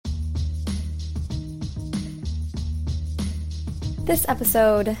This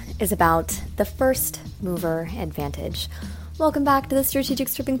episode is about the first mover advantage. Welcome back to the Strategic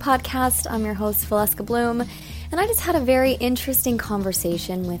Stripping Podcast. I'm your host, Valeska Bloom, and I just had a very interesting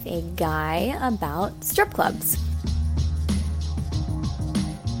conversation with a guy about strip clubs.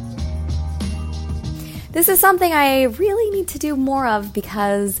 This is something I really need to do more of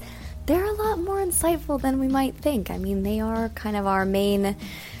because they're a lot more insightful than we might think. I mean, they are kind of our main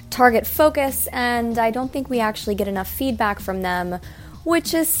target focus, and I don't think we actually get enough feedback from them,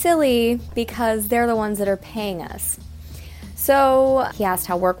 which is silly because they're the ones that are paying us. So he asked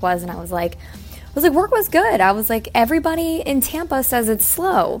how work was, and I was like, work was good. I was like, everybody in Tampa says it's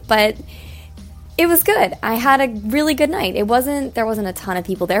slow, but it was good. I had a really good night. There wasn't a ton of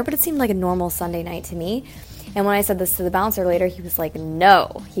people there, but it seemed like a normal Sunday night to me. And when I said this to the bouncer later, he was like,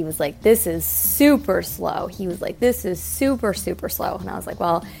 no. He was like, this is super slow. He was like, this is super, super slow. And I was like,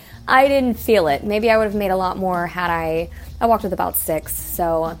 well, I didn't feel it. Maybe I would have made a lot more had I walked with about 6.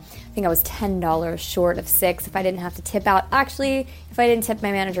 So I think I was $10 short of 6 if I didn't have to tip out. Actually, if I didn't tip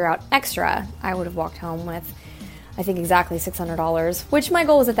my manager out extra, I would have walked home with, I think, exactly $600, which my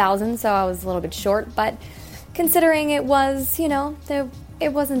goal was $1,000, so I was a little bit short. But considering it was,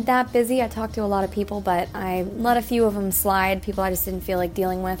 it wasn't that busy. I talked to a lot of people, but I let a few of them slide, people I just didn't feel like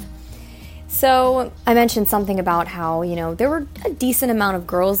dealing with. So I mentioned something about how, there were a decent amount of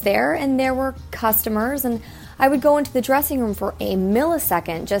girls there and there were customers, and I would go into the dressing room for a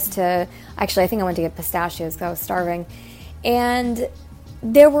millisecond just to, actually I think I went to get pistachios because I was starving, and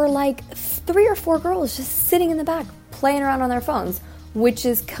there were like 3 or 4 girls just sitting in the back playing around on their phones, which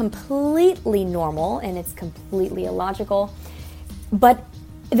is completely normal and it's completely illogical. But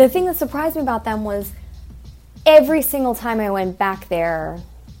the thing that surprised me about them was every single time I went back there,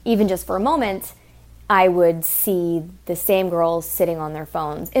 even just for a moment, I would see the same girls sitting on their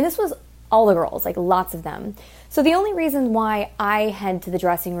phones. And this was all the girls, like lots of them. So the only reason why I head to the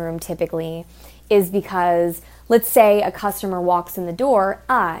dressing room typically is because, let's say a customer walks in the door,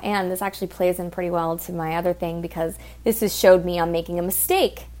 and this actually plays in pretty well to my other thing because this has showed me I'm making a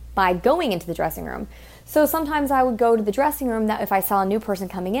mistake by going into the dressing room. So sometimes I would go to the dressing room that if I saw a new person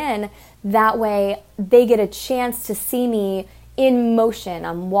coming in, that way they get a chance to see me in motion.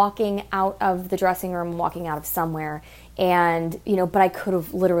 I'm walking out of the dressing room, walking out of somewhere, and, but I could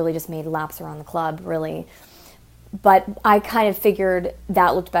have literally just made laps around the club, really. But I kind of figured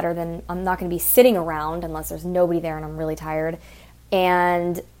that looked better than I'm not going to be sitting around unless there's nobody there and I'm really tired.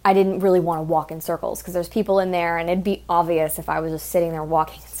 And I didn't really want to walk in circles because there's people in there and it'd be obvious if I was just sitting there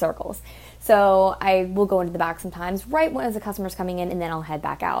walking in circles. So I will go into the back sometimes right as the customer's coming in, and then I'll head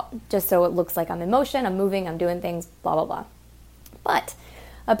back out just so it looks like I'm in motion, I'm moving, I'm doing things, blah, blah, blah. But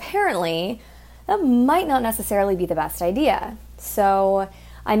apparently that might not necessarily be the best idea. So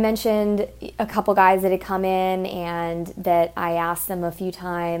I mentioned a couple guys that had come in and that I asked them a few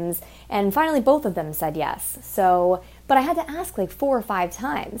times, and finally both of them said yes. But I had to ask like 4 or 5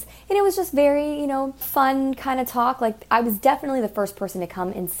 times, and it was just very, fun kind of talk. Like I was definitely the first person to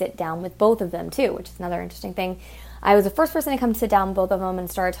come and sit down with both of them too, which is another interesting thing. I was the first person to come sit down with both of them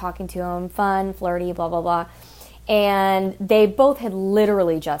and started talking to them, fun, flirty, blah, blah, blah. And they both had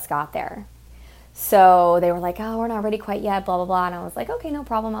literally just got there. So they were like, oh, we're not ready quite yet, blah, blah, blah. And I was like, okay, no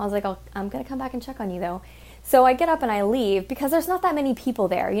problem. I was like, I'm going to come back and check on you, though. So I get up and I leave because there's not that many people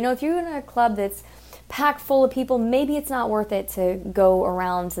there. If you're in a club that's packed full of people, maybe it's not worth it to go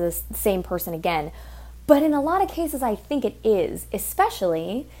around to the same person again. But in a lot of cases, I think it is,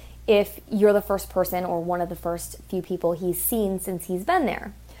 especially if you're the first person or one of the first few people he's seen since he's been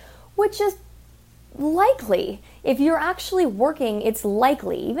there, which is likely. If you're actually working, it's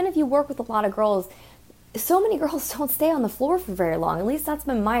likely. Even if you work with a lot of girls, so many girls don't stay on the floor for very long. At least that's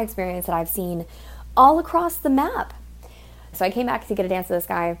been my experience that I've seen all across the map. So I came back to get a dance with this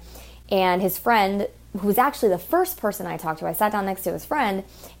guy, and his friend, who was actually the first person I talked to, I sat down next to his friend,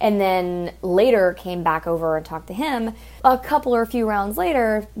 and then later came back over and talked to him. A couple or a few rounds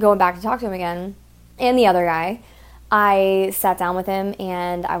later, going back to talk to him again, and the other guy, I sat down with him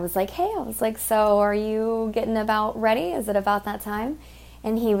and I was like, so are you getting about ready? Is it about that time?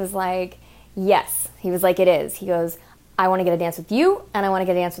 And he was like, yes. He was like, it is. He goes, I want to get a dance with you and I want to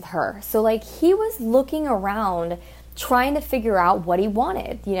get a dance with her. So like he was looking around trying to figure out what he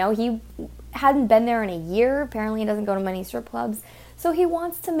wanted. He hadn't been there in a year. Apparently he doesn't go to many strip clubs. So he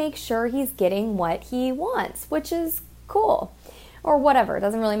wants to make sure he's getting what he wants, which is cool. Or whatever, it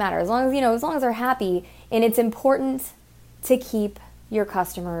doesn't really matter. As long as they're happy. And it's important to keep your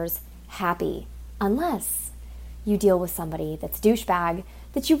customers happy, unless you deal with somebody that's douchebag,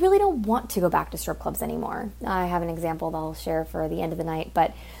 that you really don't want to go back to strip clubs anymore. I have an example that I'll share for the end of the night,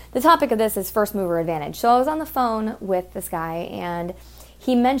 but the topic of this is first mover advantage. So I was on the phone with this guy, and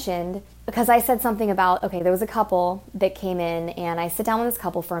he mentioned, because I said something about, okay, there was a couple that came in, and I sit down with this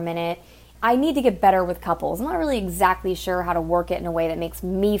couple for a minute. I need to get better with couples. I'm not really exactly sure how to work it in a way that makes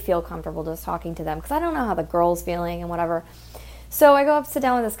me feel comfortable just talking to them, because I don't know how the girl's feeling and whatever. So I go up, sit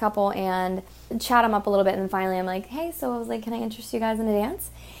down with this couple, and chat them up a little bit, and finally I'm like, hey, so I was like, can I interest you guys in a dance?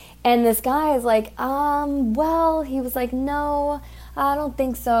 And this guy is like, well, he was like, no, I don't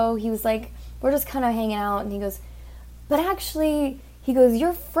think so. He was like, we're just kind of hanging out, and he goes, but actually, he goes,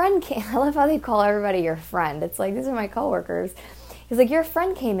 your friend came, I love how they call everybody your friend. It's like, these are my coworkers. He's like, your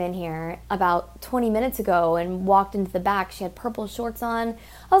friend came in here about 20 minutes ago and walked into the back. She had purple shorts on.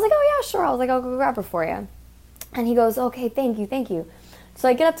 I was like, oh yeah, sure. I was like, I'll go grab her for you. And he goes, okay, thank you. So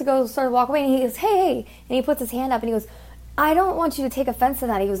I get up to go start to walk away, and he goes, hey. And he puts his hand up, and he goes, I don't want you to take offense to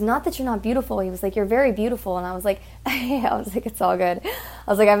that. He goes, not that you're not beautiful. He was like, you're very beautiful. And I was like, it's all good. I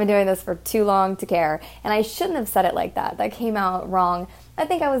was like, I've been doing this for too long to care. And I shouldn't have said it like that. That came out wrong. I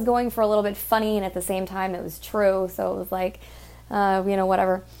think I was going for a little bit funny, and at the same time it was true. So it was like,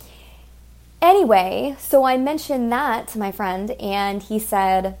 whatever. Anyway, so I mentioned that to my friend, and he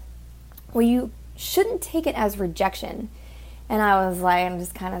said, well, you shouldn't take it as rejection. And I was like, and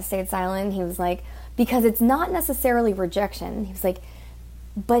just kind of stayed silent. He was like, because it's not necessarily rejection. He was like,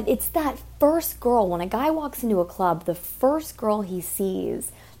 but it's that first girl. When a guy walks into a club, the first girl he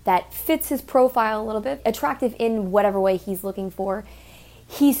sees that fits his profile a little bit, attractive in whatever way he's looking for,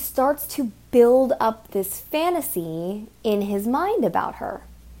 he starts to build up this fantasy in his mind about her.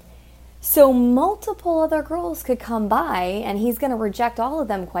 So multiple other girls could come by, and he's going to reject all of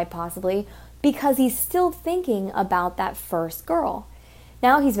them quite possibly, because he's still thinking about that first girl.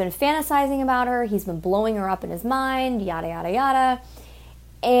 Now he's been fantasizing about her, he's been blowing her up in his mind, yada, yada, yada,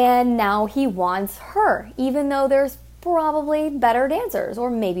 and now he wants her, even though there's probably better dancers, or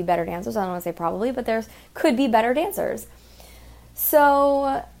maybe better dancers, I don't want to say probably, but there's could be better dancers.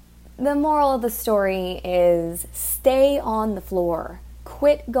 So the moral of the story is stay on the floor.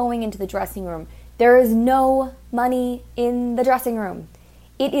 Quit going into the dressing room. There is no money in the dressing room.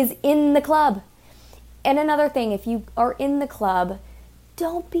 It is in the club. And another thing, if you are in the club,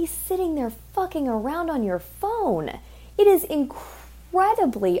 don't be sitting there fucking around on your phone. It is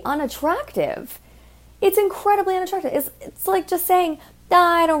incredibly unattractive. It's incredibly unattractive. It's like just saying,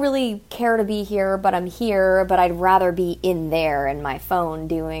 I don't really care to be here, but I'm here, but I'd rather be in there in my phone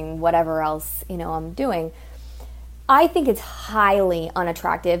doing whatever else, I'm doing. I think it's highly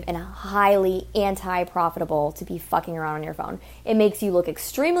unattractive and highly anti-profitable to be fucking around on your phone. It makes you look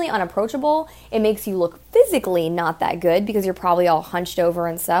extremely unapproachable. It makes you look physically not that good because you're probably all hunched over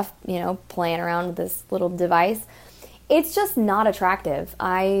and stuff, playing around with this little device. It's just not attractive.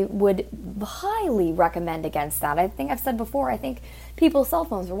 I would highly recommend against that. I think I've said before, I think people's cell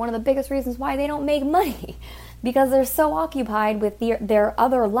phones are one of the biggest reasons why they don't make money because they're so occupied with their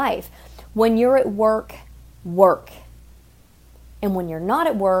other life. When you're at work, work. And when you're not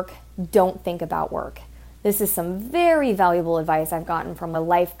at work, don't think about work. This is some very valuable advice I've gotten from a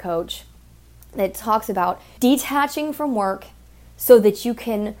life coach that talks about detaching from work so that you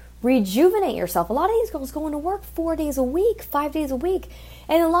can rejuvenate yourself. A lot of these girls go into work 4 days a week, 5 days a week,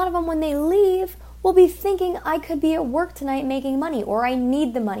 and a lot of them when they leave will be thinking, I could be at work tonight making money, or I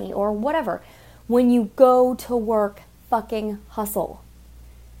need the money, or whatever. When you go to work, fucking hustle.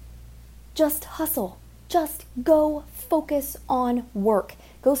 Just hustle. Just go focus on work.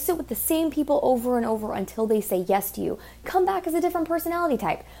 Go sit with the same people over and over until they say yes to you. Come back as a different personality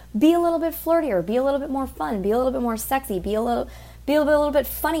type. Be a little bit flirtier. Be a little bit more fun. Be a little bit more sexy. Be a little bit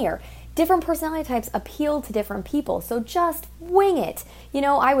funnier. Different personality types appeal to different people. So just wing it.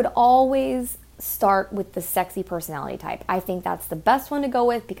 I would always start with the sexy personality type. I think that's the best one to go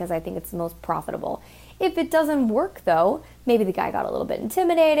with because I think it's the most profitable. If it doesn't work though, maybe the guy got a little bit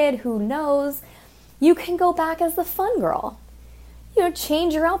intimidated. Who knows? You can go back as the fun girl.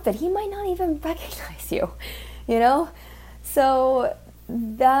 Change your outfit. He might not even recognize you, So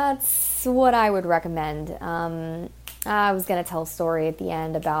that's what I would recommend. I was going to tell a story at the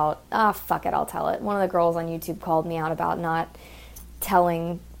end about, fuck it, I'll tell it. One of the girls on YouTube called me out about not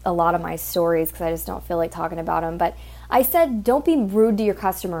telling a lot of my stories because I just don't feel like talking about them. But I said, don't be rude to your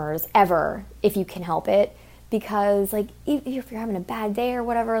customers ever if you can help it. Because if you're having a bad day or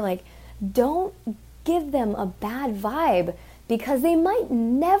whatever, don't give them a bad vibe because they might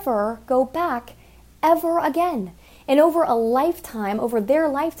never go back ever again. And over their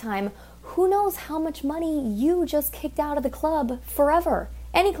lifetime, who knows how much money you just kicked out of the club forever.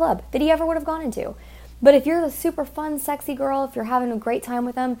 Any club that he ever would have gone into. But if you're the super fun, sexy girl, if you're having a great time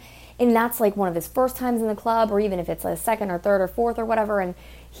with him, and that's like one of his first times in the club, or even if it's a second or third or fourth or whatever, and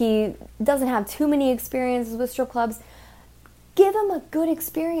he doesn't have too many experiences with strip clubs, give him a good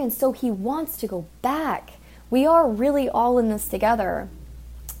experience so he wants to go back. We are really all in this together.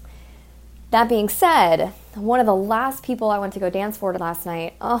 That being said, one of the last people I went to go dance for last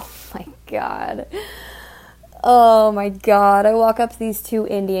night, oh my God. Oh my God. I walk up to these two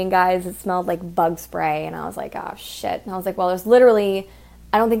Indian guys that smelled like bug spray, and I was like, oh shit. And I was like, well, there's literally,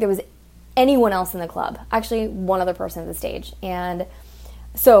 I don't think there was anyone else in the club. Actually, one other person at the stage. And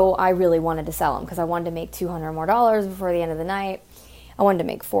so I really wanted to sell them because I wanted to make $200 more before the end of the night. I wanted to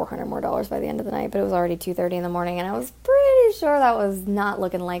make $400 more by the end of the night, but it was already 2:30 in the morning, and I was pretty sure that was not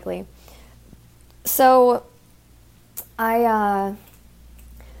looking likely. So I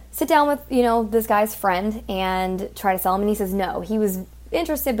sit down with, this guy's friend and try to sell him, and he says no. He was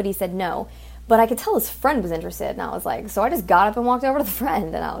interested, but he said no. But I could tell his friend was interested, and I was like, so I just got up and walked over to the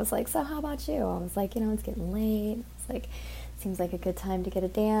friend, and I was like, so how about you? I was like, it's getting late. It's like, seems like a good time to get a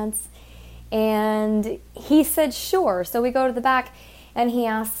dance. And he said sure. So we go to the back, and he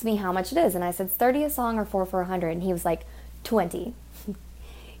asks me how much it is, and I said it's 30 a song or 4 for 100, and he was like 20.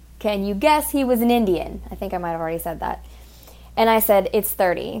 Can you guess he was an Indian? I think I might have already said that. And I said, it's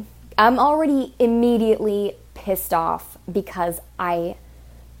 30. I'm already immediately pissed off because I'm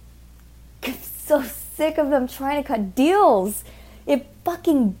so sick of them trying to cut deals. It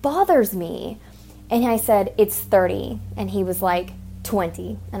fucking bothers me. And I said, it's 30. And he was like,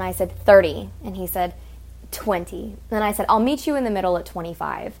 20. And I said, 30. And he said, 20. And I said, I'll meet you in the middle at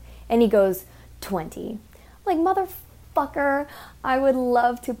 25. And he goes, 20. I'm like, motherfucker, I would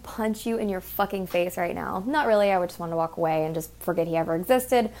love to punch you in your fucking face right now. Not really, I would just want to walk away and just forget he ever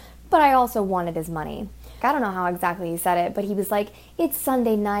existed, but I also wanted his money. I don't know how exactly he said it, but he was like, it's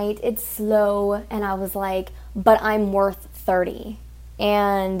Sunday night, it's slow, and I was like, but I'm worth 30.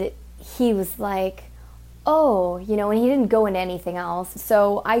 And he was like, oh, and he didn't go into anything else.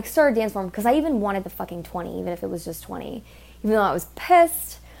 So I started dancing for him because I even wanted the fucking 20, even if it was just 20, even though I was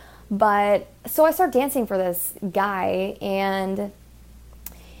pissed. But so I started dancing for this guy, and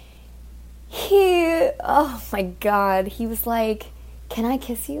oh my God, he was like, can I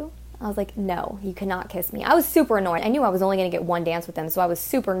kiss you? I was like, no, you cannot kiss me. I was super annoyed. I knew I was only going to get one dance with him, so I was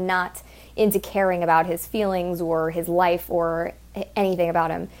super not into caring about his feelings or his life or anything about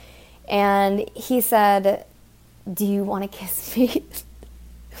him. And he said, do you want to kiss me?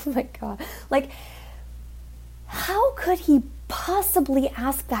 Oh my God. Like, how could he possibly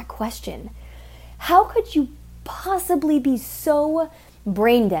ask that question? How could you possibly be so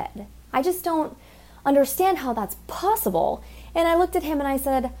brain dead? I just don't understand how that's possible. And I looked at him and I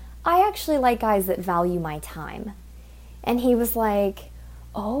said, I actually like guys that value my time. And he was like,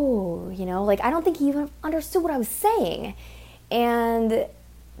 oh, I don't think he even understood what I was saying. And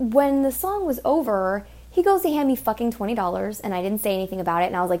when the song was over, he goes to hand me fucking $20, and I didn't say anything about it,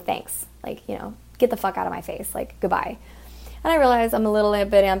 and I was like, thanks. Get the fuck out of my face. Goodbye. And I realized I'm a little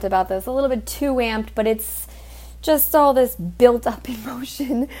bit amped about this, a little bit too amped, but it's just all this built-up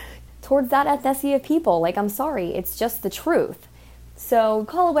emotion towards that ethnicity of people. I'm sorry, it's just the truth. So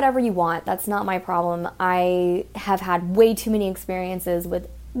call it whatever you want. That's not my problem. I have had way too many experiences with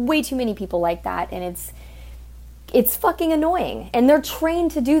way too many people like that, and it's fucking annoying. And they're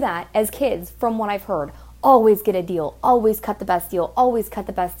trained to do that as kids, from what I've heard. Always get a deal. Always cut the best deal. Always cut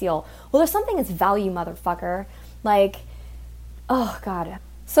the best deal. Well, there's something that's value, motherfucker. Oh, God.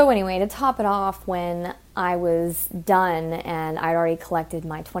 So anyway, to top it off, when I was done and I'd already collected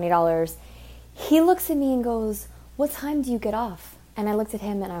my $20, he looks at me and goes, what time do you get off? And I looked at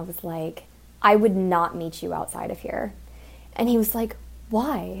him and I was like, I would not meet you outside of here. And he was like,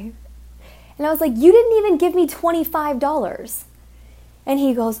 why? And I was like, you didn't even give me $25. And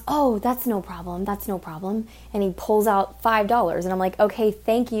he goes, oh, that's no problem. That's no problem. And he pulls out $5. And I'm like, okay,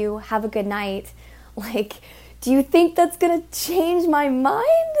 thank you. Have a good night. Do you think that's going to change my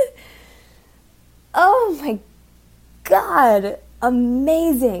mind? Oh my God.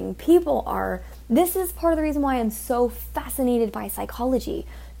 Amazing. This is part of the reason why I'm so fascinated by psychology.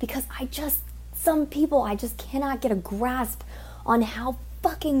 Because some people, I just cannot get a grasp on how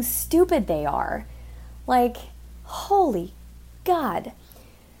fucking stupid they are. Holy God.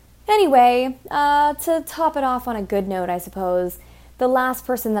 Anyway, to top it off on a good note, I suppose, the last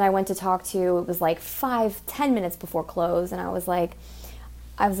person that I went to talk to, it was 5-10 minutes before close, and I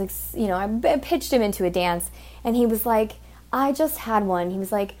pitched him into a dance, and he was like, I just had one. He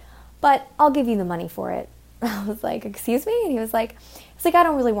was like, but I'll give you the money for it. I was like, excuse me? And he was like, I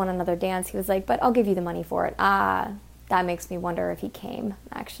don't really want another dance. He was like, but I'll give you the money for it. That makes me wonder if he came,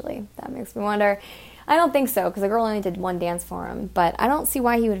 actually. That makes me wonder. I don't think so, because the girl only did one dance for him, but I don't see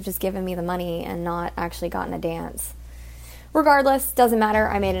why he would have just given me the money and not actually gotten a dance. Regardless, doesn't matter.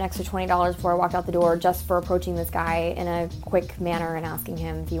 I made an extra $20 before I walked out the door just for approaching this guy in a quick manner and asking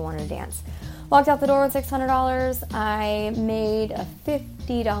him if he wanted to dance. Walked out the door with $600. I made a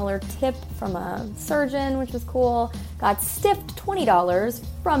 $50 tip from a surgeon, which was cool. Got stiffed $20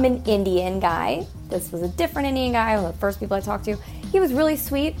 from an Indian guy. This was a different Indian guy, one of the first people I talked to. He was really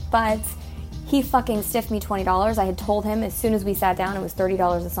sweet, but he fucking stiffed me $20. I had told him as soon as we sat down it was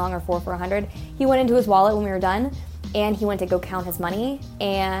 $30 a song or 4 for $100. He went into his wallet when we were done, and he went to go count his money,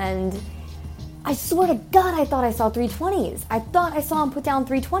 and I swear to God, I thought I saw 320s. I thought I saw him put down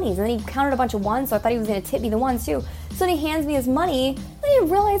 320s, and then he counted a bunch of ones, so I thought he was going to tip me the ones too. So then he hands me his money, I didn't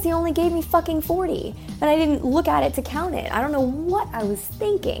realize he only gave me fucking 40, and I didn't look at it to count it. I don't know what I was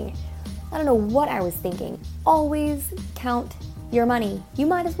thinking. Always count your money. You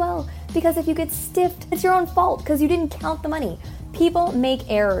might as well, because if you get stiffed, it's your own fault, because you didn't count the money. People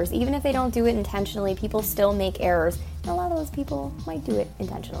make errors. Even if they don't do it intentionally, people still make errors. And a lot of those people might do it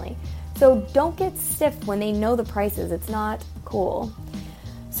intentionally. So don't get stiffed when they know the prices. It's not cool.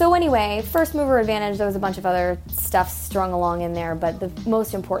 So anyway, first mover advantage, there was a bunch of other stuff strung along in there, but the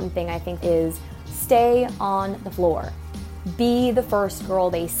most important thing I think is stay on the floor. Be the first girl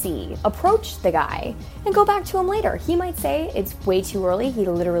they see. Approach the guy and go back to him later. He might say it's way too early. He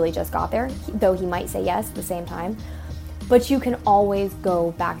literally just got there, though he might say yes at the same time. But you can always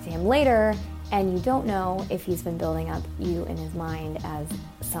go back to him later, and you don't know if he's been building up you in his mind as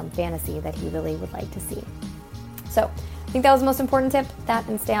some fantasy that he really would like to see. So I think that was the most important tip, that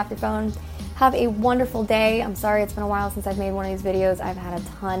and stay off your phone. Have a wonderful day. I'm sorry it's been a while since I've made one of these videos. I've had a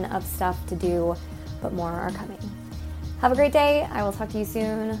ton of stuff to do, but more are coming. Have a great day. I will talk to you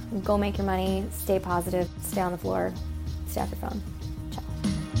soon. Go make your money. Stay positive. Stay on the floor. Stay off your phone.